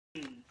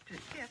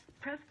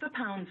press the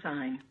pound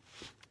sign.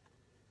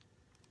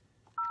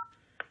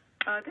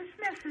 This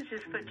message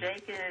is for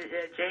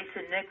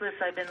Jason Nicholas.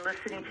 I've been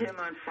listening to him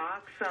on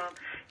Fox.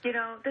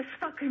 This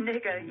fucking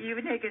nigga, you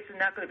niggas are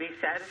not going to be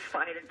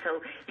satisfied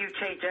until you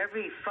change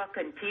every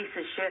fucking piece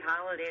of shit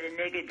holiday to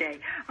nigga day.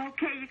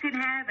 Okay, you can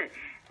have it.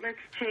 Let's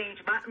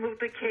change Martin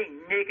Luther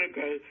King, nigga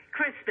day.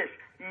 Christmas,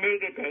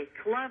 nigga day.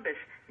 Columbus,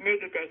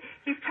 nigga day.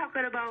 He's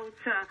talking about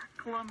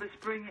Columbus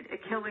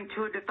killing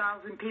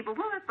 200,000 people.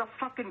 Well, that's the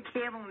fucking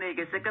camel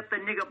niggas. They got the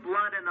nigga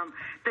blood in them.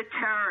 The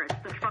terrorists,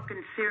 the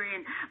fucking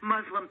Syrian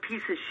Muslim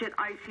piece of shit,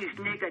 ISIS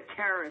nigga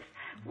terrorists.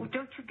 Well,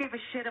 don't you give a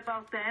shit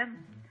about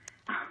them?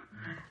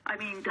 I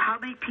mean, how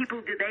many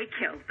people did they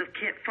kill? The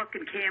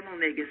fucking camel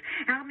niggas.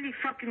 How many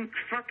fucking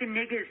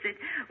niggas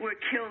were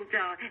killed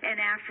in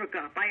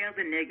Africa by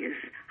other niggas?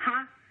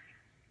 Huh?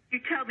 You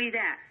tell me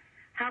that.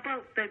 How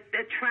about the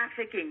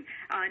trafficking,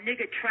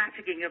 nigga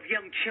trafficking of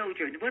young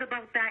children? What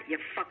about that, you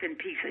fucking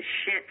piece of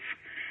shit?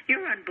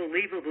 You're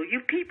unbelievable.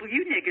 You people,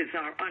 you niggas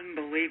are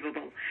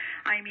unbelievable.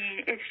 I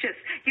mean, it's just,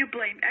 you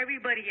blame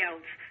everybody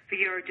else for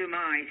your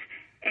demise.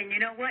 And you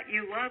know what?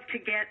 You love to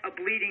get a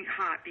bleeding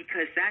heart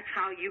because that's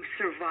how you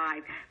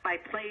survive, by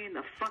playing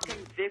the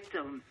fucking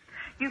victim.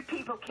 You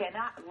people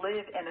cannot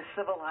live in a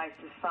civilized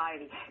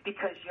society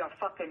because you're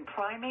fucking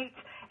primates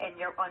and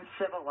you're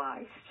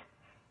uncivilized.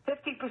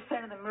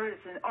 50% of the murders,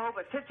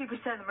 over 50%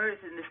 of the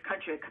murders in this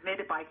country are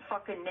committed by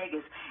fucking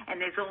niggas, and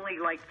there's only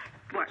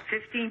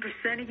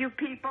 15% of you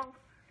people?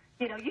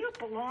 You don't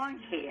belong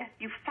here.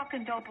 You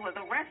fucking don't belong.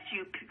 The rest of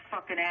you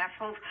fucking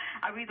assholes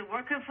are either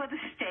working for the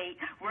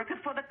state, working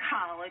for the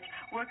college,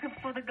 working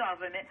for the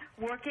government,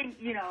 working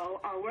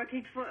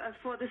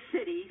for the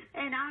cities,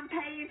 and I'm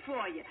paying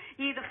for you.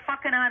 You're either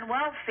fucking on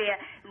welfare,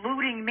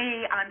 looting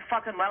me on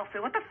fucking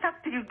welfare. What the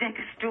fuck do you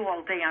niggas do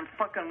all day on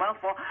fucking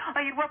welfare?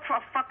 Or you work for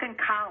a fucking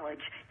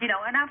college,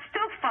 and I'm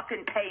still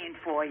fucking paying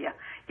for you.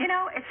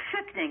 It's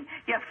sickening.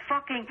 You're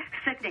fucking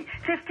sickening.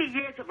 50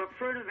 years of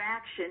affirmative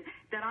action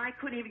that I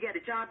couldn't even get a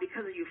job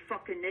because of you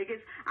fucking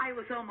niggas. I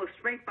was almost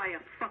raped by a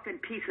fucking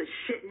piece of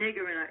shit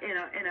nigger in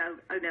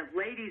a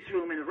ladies'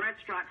 room in a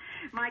restaurant.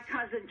 My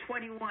cousin,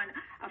 21,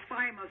 a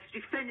fireman,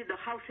 defended the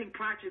housing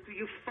project where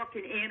you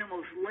fucking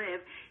animals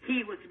live.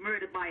 He was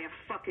murdered by a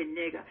fucking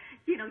nigger.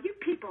 You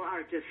people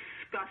are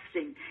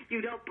disgusting. You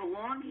don't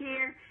belong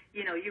here.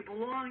 You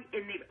belong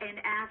in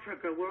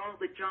Africa where all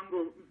the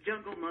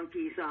jungle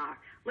monkeys are.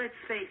 Let's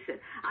face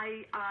it.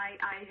 I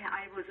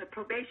was a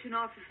probation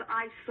officer.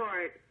 I saw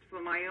it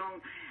for my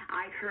own.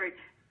 I heard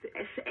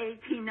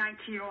 18,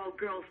 19-year-old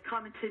girls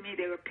coming to me.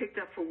 They were picked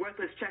up for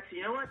worthless checks.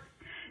 You know what?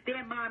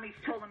 Their mommies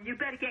told them, you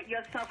better get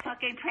yourself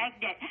fucking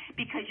pregnant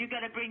because you got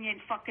to bring in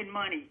fucking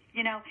money.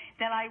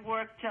 Then I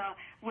worked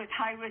with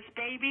high-risk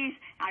babies.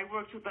 I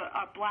worked with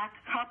a black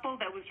couple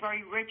that was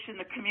very rich in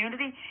the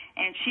community,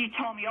 and she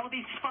told me,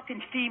 these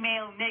fucking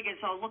female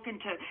niggas are looking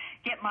to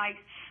get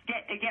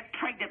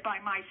pregnant by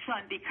my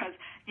son because,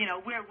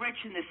 we're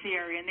rich in this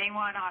area, and they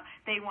want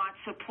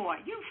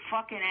support. You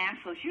fucking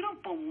assholes. You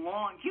don't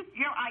belong.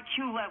 Your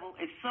IQ level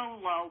is so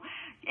low.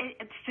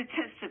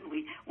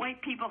 Statistically,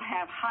 white people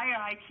have higher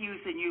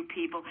IQs than you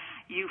people.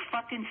 You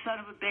fucking son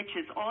of a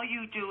bitches. All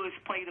you do is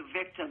play the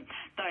victim.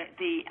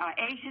 The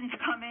Asians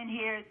come in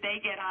here, they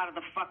get out of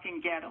the fucking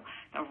ghetto.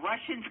 The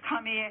Russians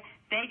come here,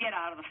 they get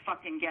out of the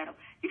fucking ghetto.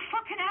 You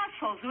fucking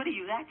assholes, what are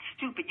you, that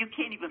stupid? You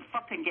can't even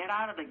fucking get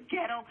out of the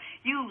ghetto?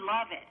 You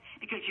love it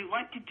because you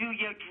like to do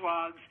your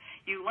drugs.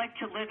 You like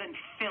to live in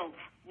filth.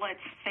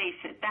 Let's face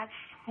it. That's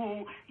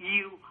who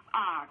you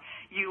are.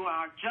 You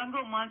are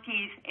jungle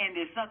monkeys, and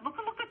there's not. Look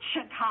at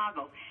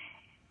Chicago.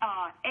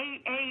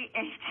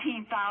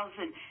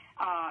 18,000.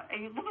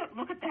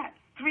 Look at that.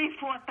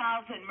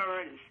 3,000-4,000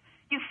 murders.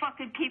 You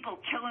fucking people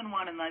killing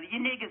one another.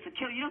 You niggas are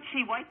killing. You don't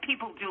see white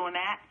people doing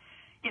that.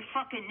 You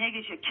fucking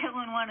niggas, you're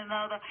killing one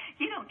another.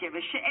 You don't give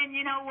a shit. And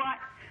you know what?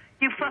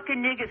 You fucking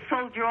niggas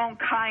sold your own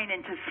kind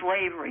into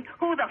slavery.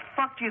 Who the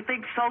fuck do you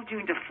think sold you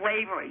into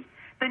slavery?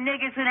 The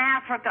niggas in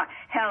Africa.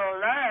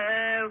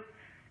 Hello.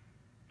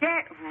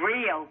 Get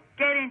real.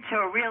 Get into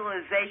a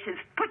realization.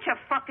 Put your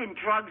fucking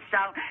drugs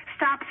down.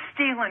 Stop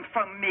stealing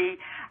from me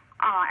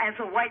as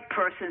a white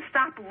person.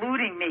 Stop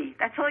looting me.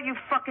 That's all you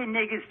fucking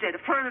niggas did.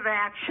 Affirmative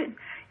action.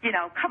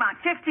 Come on,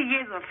 50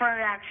 years of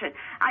affirmative action.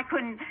 I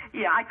couldn't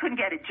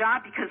get a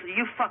job because of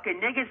you fucking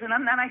niggas. And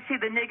then I see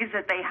the niggas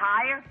that they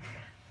hire.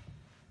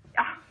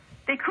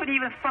 They couldn't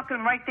even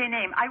fucking write their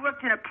name. I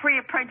worked in a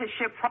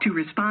pre-apprenticeship. To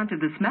respond to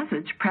this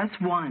message, press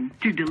 1.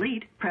 To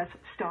delete, press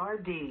star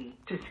D.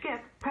 To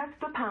skip, press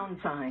the pound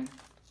sign.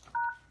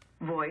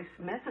 Voice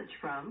message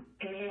from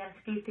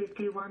ASCII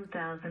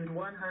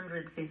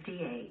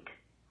 51158.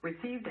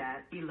 Received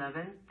at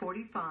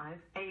 11:45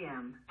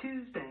 a.m.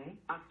 Tuesday,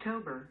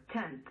 October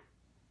 10th.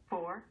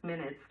 4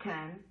 minutes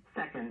 10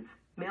 seconds.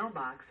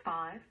 Mailbox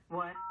 5.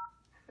 What?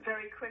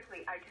 Very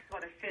quickly, I just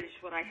want to finish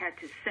what I had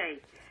to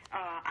say.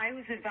 I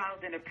was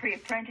involved in a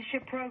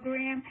pre-apprenticeship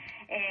program,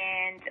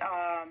 and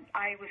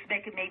I was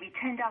making maybe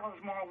 $10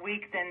 more a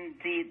week than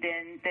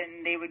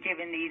they were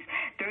giving these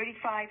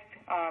 35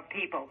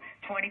 people,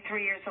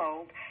 23 years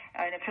old,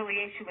 an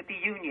affiliation with the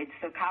unions,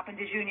 the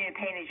Carpenters Union and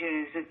Painters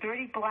Union. There's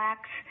 30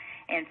 blacks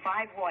and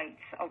 5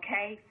 whites,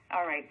 okay?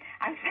 All right.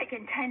 I was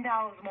making $10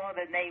 more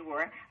than they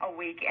were a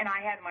week, and I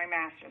had my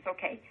master's,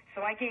 okay?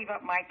 So I gave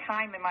up my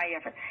time and my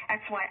effort.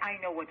 That's why I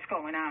know what's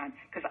going on,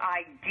 because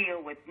I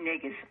deal with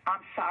niggers.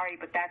 I'm sorry,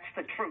 but that's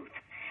the truth.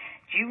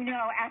 Do you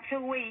know, after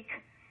a week,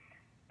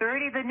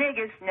 30 of the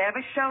niggers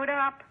never showed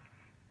up.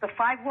 The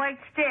 5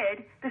 whites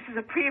did. This is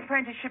a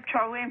pre-apprenticeship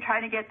program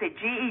trying to get the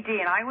GED,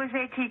 and I was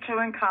a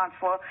teacher and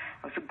counselor.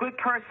 I was a good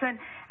person.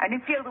 I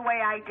didn't feel the way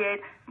I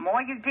did. The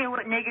more you deal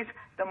with niggers,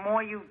 the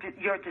more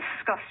you're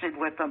disgusted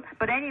with them.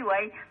 But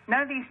anyway,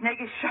 none of these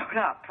niggers showed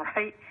up,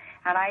 right?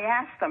 And I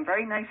asked them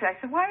very nicely, I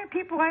said, why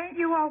aren't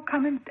you all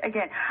coming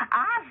again?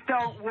 Ours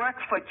don't work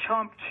for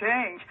chump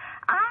change.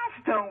 Ours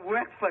don't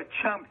work for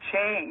chump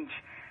change.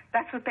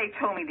 That's what they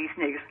told me, these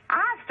niggers.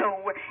 Ours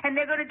don't work. And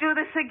they're going to do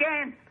this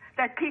again.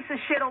 That piece of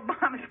shit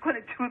Obama's going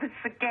to do this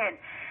again.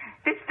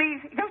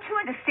 Don't you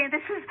understand?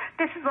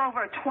 This is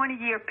over a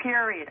 20-year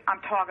period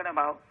I'm talking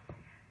about.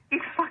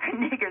 These fucking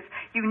niggers,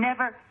 you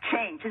never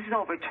change. This is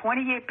over a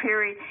 20-year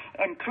period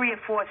in 3 or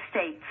 4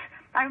 states.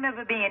 I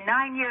remember being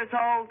 9 years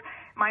old.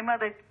 My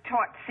mother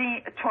taught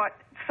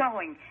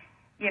sewing,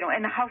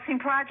 in the housing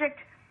project.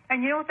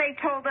 And you know what they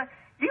told her?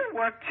 You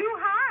work too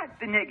hard,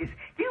 the niggers.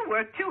 You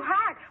work too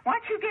hard. Why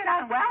don't you get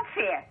on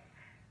welfare?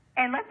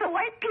 And let the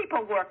white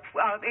people work,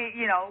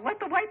 let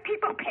the white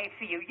people pay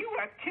for you. You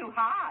work too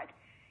hard.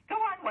 Go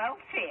on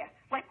welfare,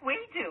 like we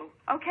do,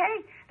 okay?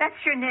 That's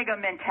your nigger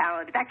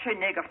mentality. That's your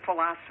nigger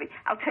philosophy.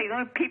 I'll tell you, the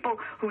only people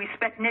who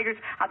respect niggers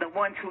are the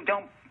ones who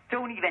don't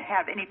even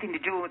have anything to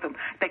do with them,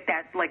 like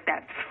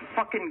that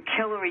fucking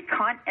Hillary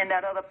cunt and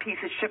that other piece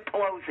of shit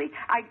Pelosi.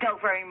 I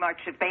doubt very much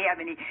if they have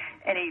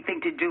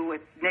anything to do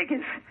with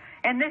niggers.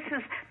 And this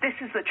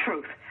is the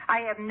truth.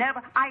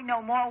 I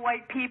know more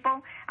white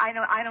people. I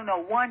don't know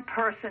one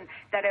person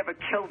that ever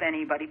killed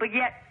anybody. But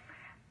yet,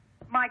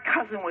 my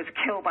cousin was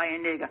killed by a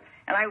nigger,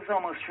 and I was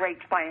almost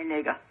raped by a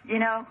nigger.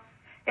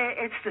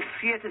 It's just,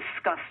 you're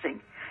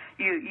disgusting.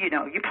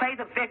 You play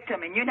the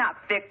victim, and you're not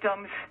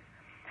victims.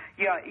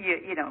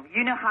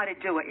 You know how to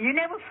do it. You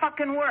never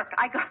fucking work.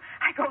 I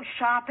go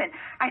shopping.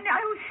 I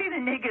always see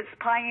the niggers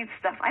buying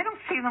stuff. I don't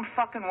see them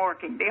fucking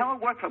working. They all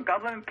work for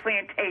government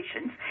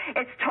plantations.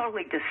 It's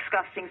totally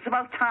disgusting. It's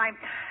about time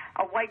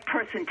a white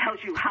person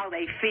tells you how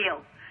they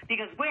feel.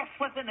 Because we're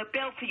flipping the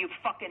bill for you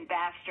fucking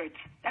bastards.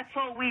 That's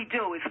all we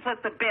do is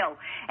flip the bill.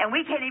 And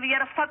we can't even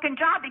get a fucking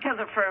job because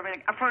of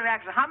affirmative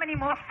action. How many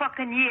more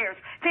fucking years?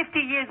 50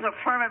 years of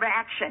affirmative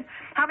action.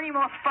 How many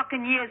more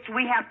fucking years do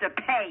we have to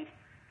pay?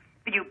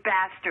 You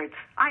bastards.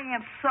 I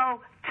am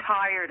so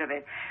tired of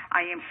it.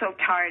 I am so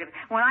tired of it.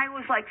 When I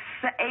was like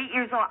 8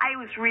 years old, I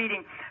was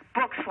reading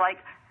books like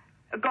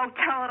Go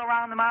Tell It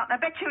Around the Mountain. I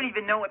bet you don't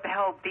even know what the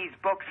hell these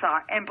books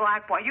are. And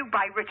Black Boy, you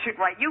by Richard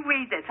Wright. You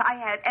read this. I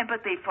had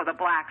empathy for the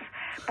blacks.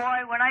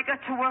 Boy, when I got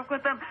to work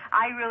with them,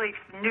 I really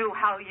knew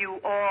how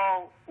you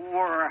all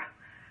were,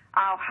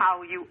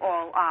 how you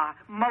all are.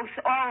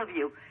 All of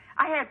you.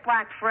 I had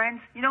black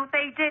friends. You know what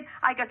they did?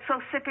 I got so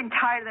sick and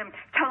tired of them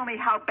telling me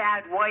how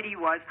bad Whitey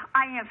was.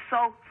 I am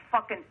so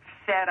fucking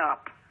fed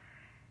up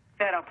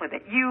with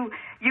it.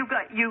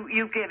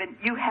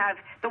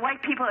 The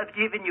white people have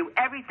given you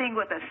everything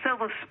with a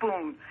silver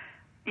spoon.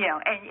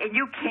 And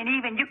you can't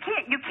even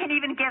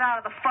get out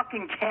of the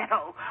fucking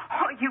ghetto.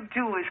 All you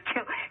do is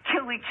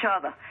kill each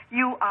other.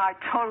 You are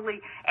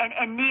totally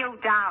and kneel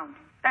down.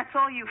 That's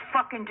all you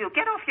fucking do.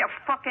 Get off your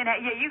fucking...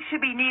 Yeah, you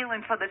should be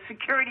kneeling for the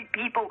security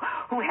people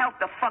who help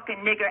the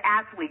fucking nigger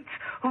athletes,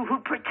 who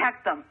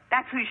protect them.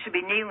 That's who you should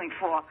be kneeling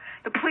for.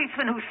 The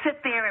policemen who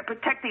sit there and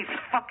protect these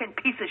fucking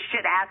piece of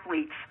shit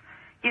athletes.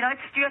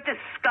 You're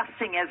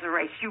disgusting as a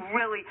race. You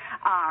really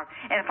are.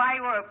 And if I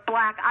were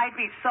black, I'd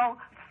be so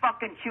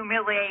fucking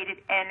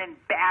humiliated and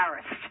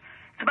embarrassed.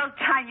 It's about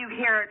time you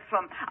hear it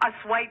from us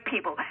white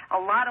people. A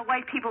lot of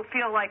white people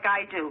feel like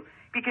I do,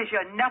 because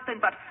you're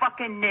nothing but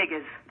fucking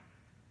niggers.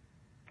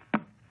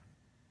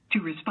 To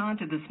respond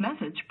to this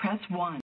message, press 1.